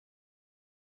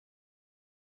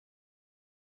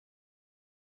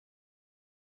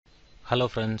Hello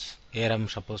friends, here I'm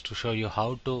supposed to show you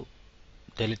how to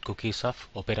delete cookies of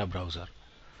Opera browser.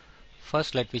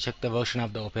 First let me check the version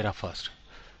of the Opera first.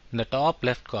 In the top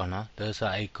left corner there is an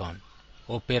icon,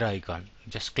 Opera icon.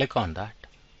 Just click on that,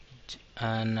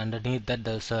 and underneath that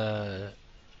there's a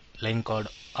link called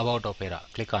About Opera.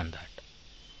 Click on that.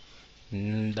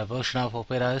 The version of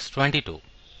Opera is 22.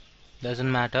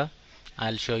 Doesn't matter,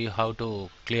 I'll show you how to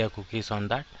clear cookies on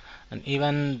that, and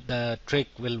even the trick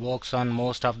will works on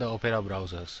most of the Opera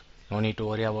browsers. No need to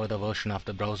worry about the version of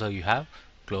the browser you have.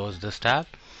 Close this tab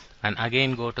and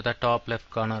again go to the top left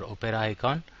corner Opera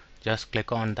icon. Just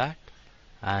click on that,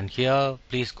 and here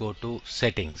please go to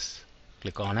settings.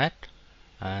 Click on it,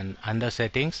 and under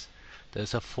settings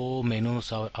there's a 4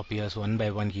 menus appears one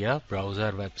by one here: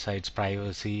 browser, websites,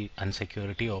 privacy and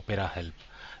security, Opera help.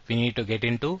 We need to get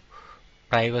into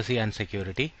privacy and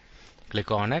security.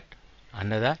 Click on it.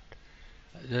 Under that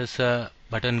there's a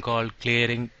button called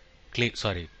clear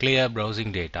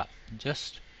browsing data.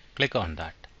 Just click on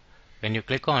that. When you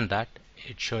click on that,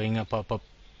 it's showing a pop-up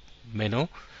menu,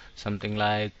 something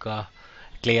like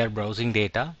clear browsing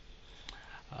data,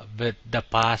 with the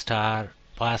past hour,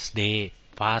 past day,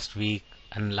 past week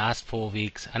and last 4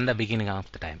 weeks and the beginning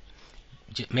of the time.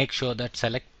 Make sure that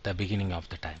select the beginning of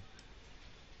the time,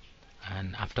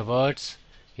 and afterwards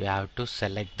you have to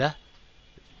select the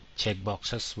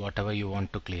checkboxes whatever you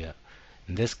want to clear.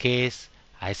 In this case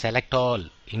I select all,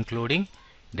 including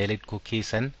delete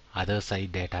cookies and other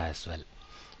site data as well.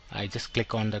 I just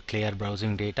click on the clear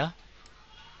browsing data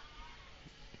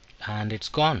and it's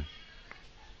gone.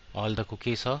 All the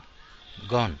cookies are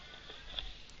gone.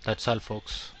 That's all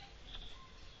folks.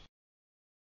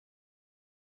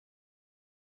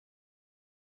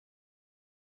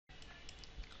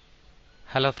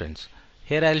 Hello friends,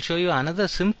 here I'll show you another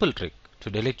simple trick to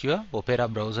delete your Opera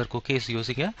browser cookies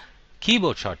using a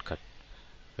keyboard shortcut.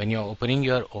 When you're opening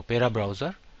your Opera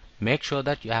browser, make sure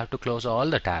that you have to close all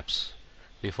the tabs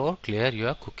before clear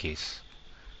your cookies.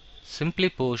 Simply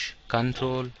push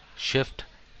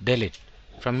CTRL+SHIFT+DELETE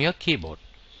from your keyboard.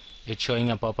 It's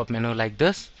showing a pop-up menu like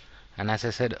this, and as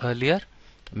I said earlier,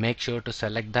 make sure to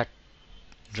select that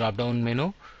drop-down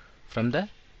menu from the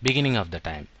beginning of the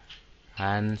time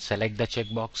and select the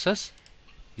checkboxes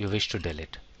you wish to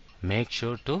delete. Make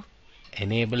sure to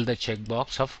enable the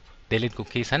checkbox of delete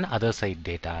cookies and other site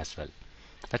data as well.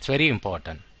 That's very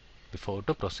important before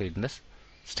to proceed in the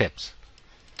steps.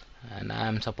 And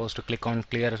I'm supposed to click on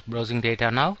clear browsing data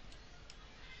now.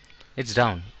 It's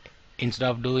down. Instead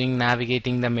of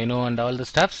navigating the menu and all the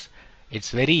stuffs, it's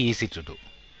very easy to do.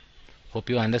 Hope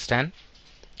you understand.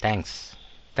 Thanks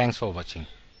for watching.